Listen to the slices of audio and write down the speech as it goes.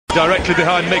Directly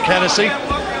behind Mick Hennessy,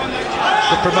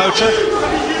 the promoter.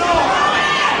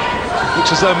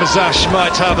 Looks as though Mezaache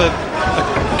might have a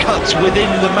cut within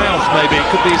the mouth, maybe. It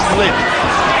could be his lip.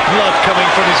 Blood coming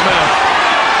from his mouth.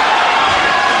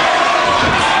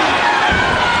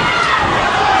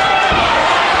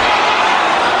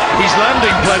 He's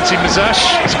landing plenty,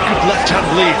 Mezaache. It's a good left-hand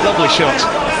lead, lovely shot.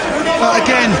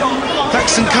 Again,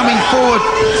 Thaxton coming forward,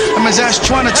 and Mezaache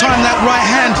trying to time that right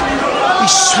hand.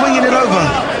 He's swinging it over.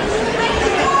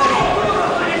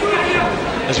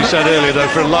 As you said earlier,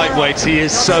 though, for a lightweight, he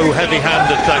is so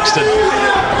heavy-handed, Thaxton.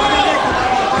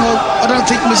 Well, I don't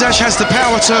think Mezaache has the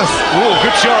power to... Oh,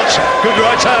 good shot, good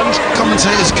right hand.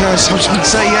 Commentator's curse, I was going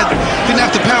to say, yeah, didn't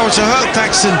have the power to hurt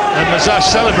Thaxton. And Mezaache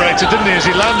celebrated, didn't he, as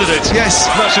he landed it? Yes.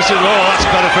 Much as it, oh, that's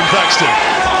better from Thaxton.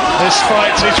 This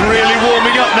fight is really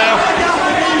warming up now.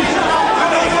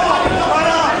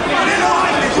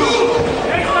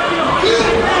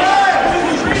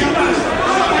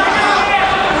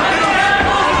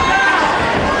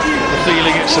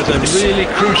 Feeling it's at a really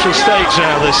crucial stage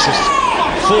now. This is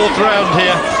fourth round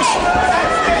here.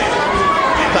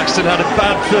 Thaxton had a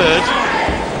bad third,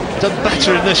 done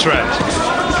better in this round.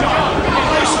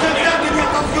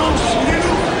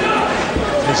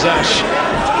 Mezaache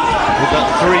with that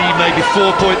 3, maybe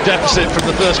 4-point deficit from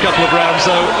the first couple of rounds,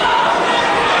 though.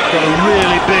 Got a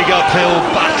really big uphill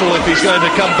battle if he's going to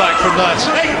come back from that.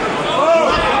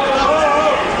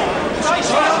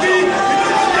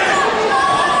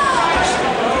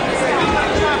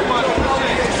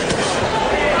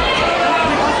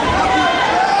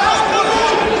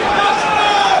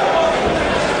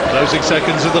 Closing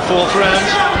seconds of the fourth round.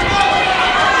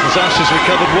 Mezaache has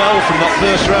recovered well from that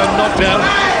first round knockdown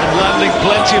and landing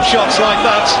plenty of shots like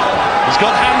that. He's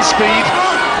got hand speed,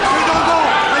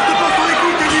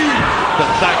 but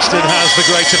Thaxton has the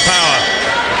greater power.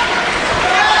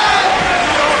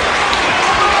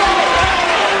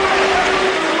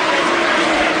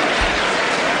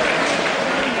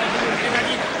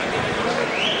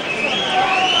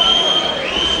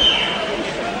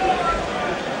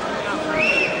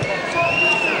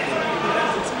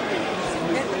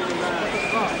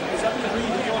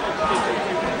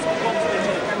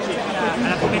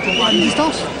 Une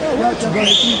distance. Là, tu vas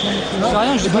c'est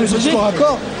rien, je vais le score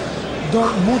accord. Donc,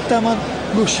 monte ta main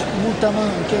gauche, monte ta main,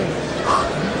 ok.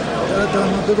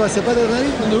 De quoi? C'est pas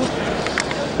d'adrénaline, de l'autre.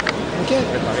 Ok,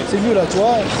 c'est mieux là, tu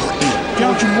vois.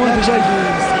 Quand tu montes déjà, il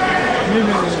est mieux,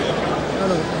 mais.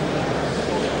 Alors.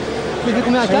 Tu fais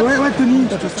combien à 4? Ouais, Tony.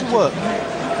 To work.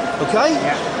 Okay?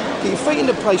 Get your feet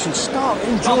into place and start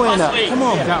enjoying that. Come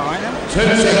on. 2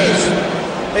 seconds.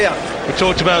 Here. We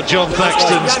talked about Jon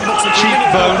Thaxton's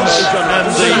cheekbones and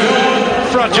the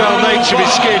fragile nature of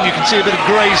his skin. You can see a bit of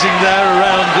grazing there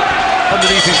around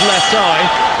underneath his left eye.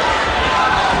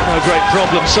 No great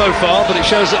problem so far, but it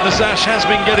shows that Mezaache has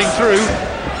been getting through.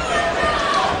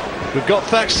 We've got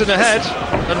Thaxton ahead,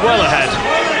 and well ahead,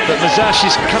 but Mezaache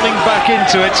is coming back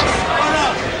into it.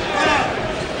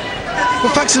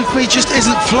 Well, Thaxton for me just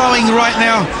isn't flowing right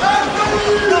now.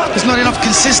 There's not enough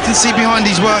consistency behind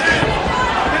his work.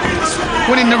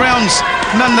 Winning the rounds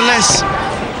nonetheless,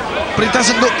 but it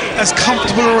doesn't look as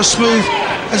comfortable or as smooth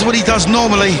as what he does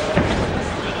normally.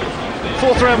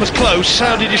 Fourth round was close.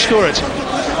 How did you score it?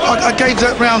 I gave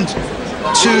that round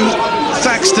to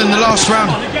Thaxton, the last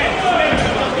round.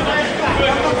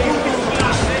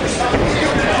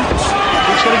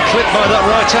 He's getting clipped by that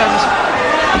right hand.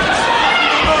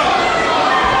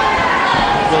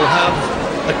 It will have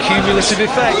a cumulative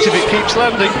effect if it keeps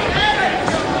landing.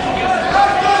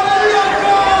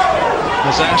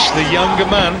 Mezaache, the younger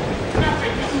man,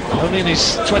 only in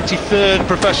his 23rd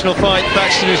professional fight.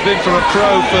 Thaxton, who's been from a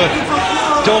pro for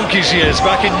donkey's years.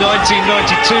 Back in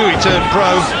 1992 he turned pro.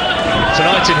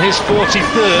 Tonight in his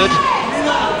 43rd.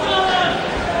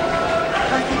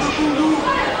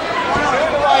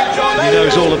 He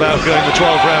knows all about going the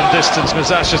 12-round distance.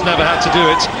 Mezaache has never had to do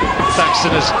it.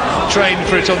 Thaxton has trained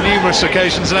for it on numerous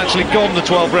occasions and actually gone the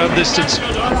 12-round distance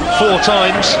 4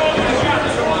 times.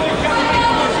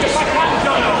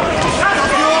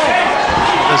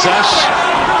 Mezaache,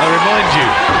 I remind you,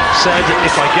 said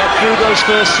if I get through those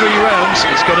first 3 rounds,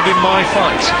 it's going to be my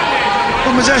fight.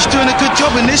 Well, Mezaache doing a good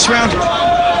job in this round.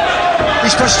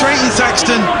 He's frustrating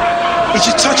Thaxton. He's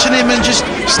just touching him and just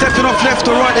stepping off left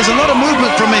or right. There's a lot of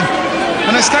movement from him.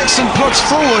 And as Thaxton plods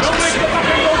forward,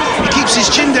 he keeps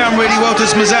his chin down really well,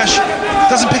 does Mezaache.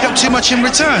 Doesn't pick up too much in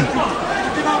return.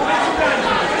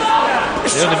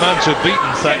 The only man to have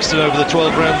beaten Thaxton over the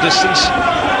 12-round distance,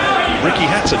 Ricky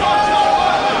Hatton.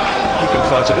 He can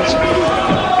fight a bit.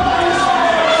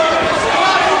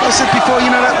 I said before,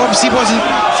 you know, that obviously wasn't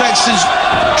Thaxton's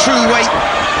true weight.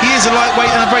 He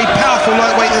lightweight, and a very powerful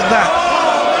lightweight at that.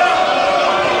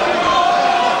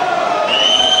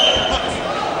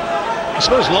 I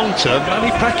suppose long-term,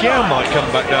 Manny Pacquiao might come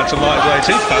back down to lightweight.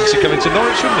 He'd fancy coming to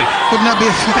Norwich, wouldn't he? Wouldn't that be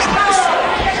a fight?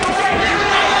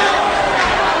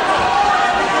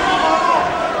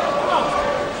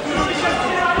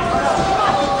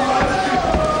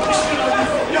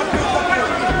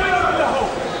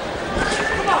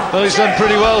 Well, he's done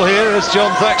pretty well here as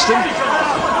Jon Thaxton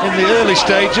in the early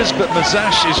stages, but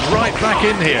Mezaache is right back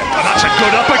in here. And that's a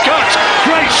good uppercut!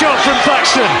 Great shot from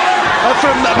Thaxton!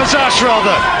 From Mezaache,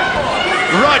 rather.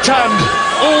 Right hand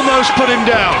almost put him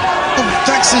down. Oh,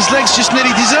 Thaxton's legs just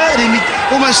nearly deserted him. He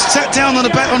almost sat down on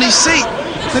his seat.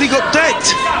 Then he got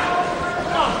decked.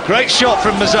 Great shot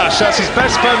from Mezaache. That's his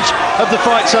best punch of the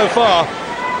fight so far.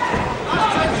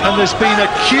 And there's been a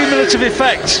cumulative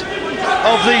effect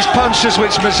of these punches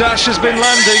which Mezaache has been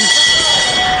landing.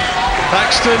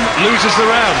 Thaxton loses the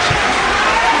round.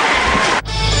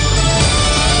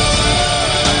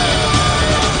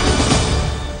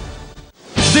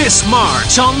 This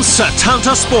March on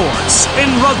Setanta Sports.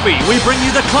 In rugby, we bring you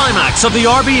the climax of the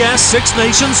RBS Six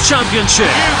Nations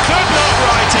Championship. You could not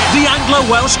write it. The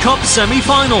Anglo-Welsh Cup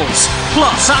semi-finals,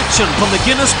 plus action from the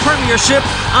Guinness Premiership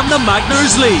and the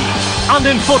Magners League. And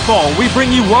in football, we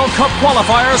bring you World Cup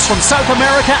qualifiers from South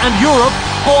America and Europe,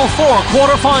 all 4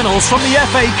 quarter-finals from the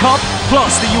FA Cup,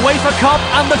 plus the UEFA Cup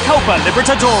and the Copa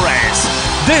Libertadores.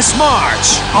 This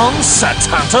March on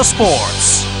Setanta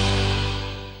Sports.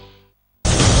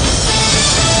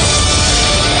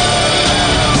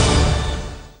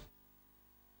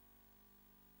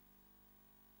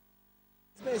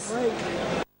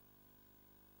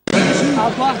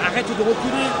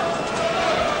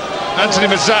 Anthony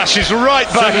Mezaache is right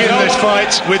back in this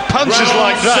fight with punches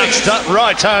like that. That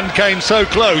right hand came so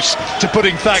close to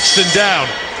putting Thaxton down.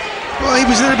 Well, he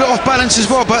was a little bit off balance as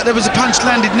well, but there was a punch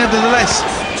landed nevertheless.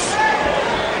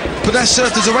 But that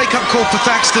served as a wake-up call for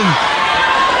Thaxton.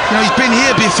 You know, he's been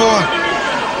here before.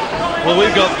 Well,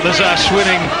 we've got Mezaache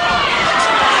winning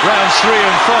rounds 3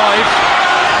 and 5.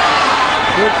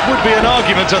 There would be an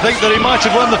argument, I think, that he might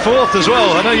have won the 4th as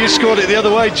well. I know you scored it the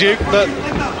other way, Duke, but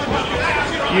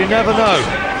you never know.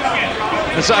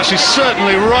 Mezaache is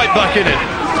certainly right back in it.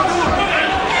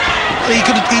 He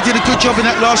did a good job in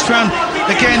that last round.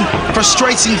 Again,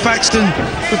 frustrating Thaxton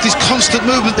with this constant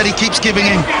movement that he keeps giving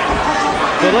him.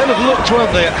 Well, they'll have looked,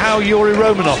 won't they, at how Yuri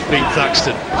Romanov beat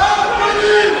Thaxton.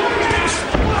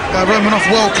 Romanov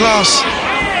world class,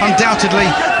 undoubtedly.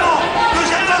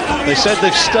 They said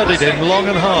they've studied him long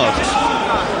and hard.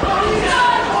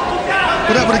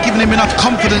 Well, that would have given him enough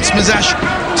confidence, Mezaache,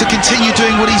 to continue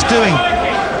doing what he's doing.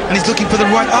 And he's looking for the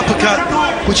right uppercut,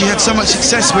 which he had so much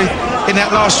success with in that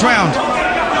last round.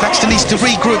 Thaxton needs to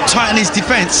regroup, tighten his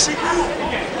defence.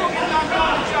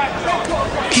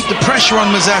 Keep the pressure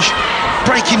on Mezaache,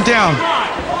 break him down.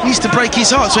 He needs to break his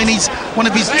heart, so he needs one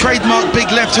of his trademark big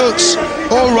left hooks,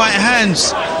 or right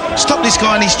hands. Stop this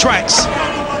guy in his tracks.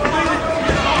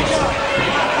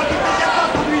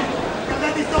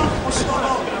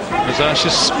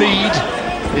 Mezaache's speed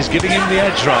is giving him the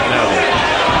edge right now.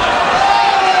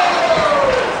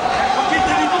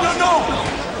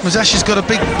 Mezaache's got a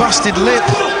big busted lip.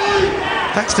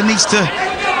 Thaxton needs to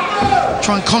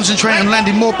try and concentrate on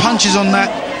landing more punches on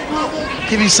that,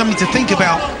 giving him something to think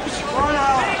about.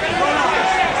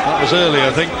 That was early,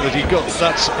 I think, that he got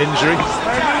that injury,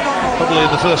 probably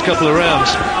in the first couple of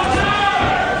rounds.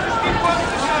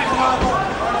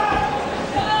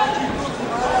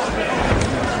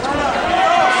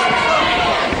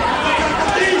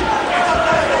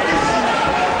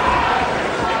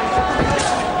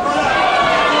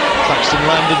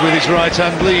 Landed with his right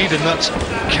hand lead, and that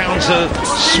counter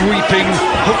sweeping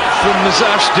hook from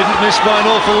Mezaache didn't miss by an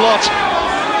awful lot.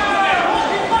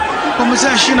 Well,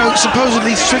 Mezaache, you know,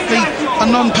 supposedly strictly a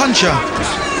non-puncher.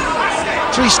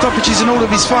 3 stoppages in all of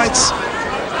his fights.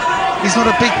 He's not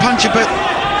a big puncher, but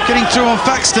getting through on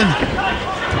Thaxton.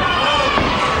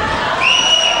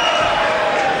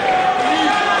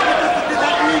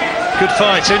 Good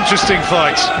fight, interesting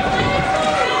fight.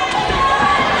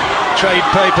 Trade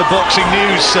paper Boxing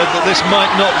News said that this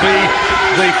might not be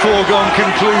the foregone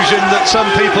conclusion that some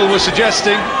people were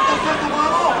suggesting.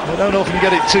 They don't often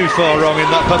get it too far wrong in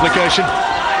that publication.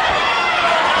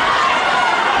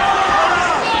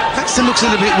 Thaxton looks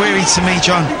a little bit weary to me,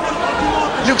 John.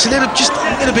 He looks just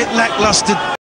a little bit lacklustre.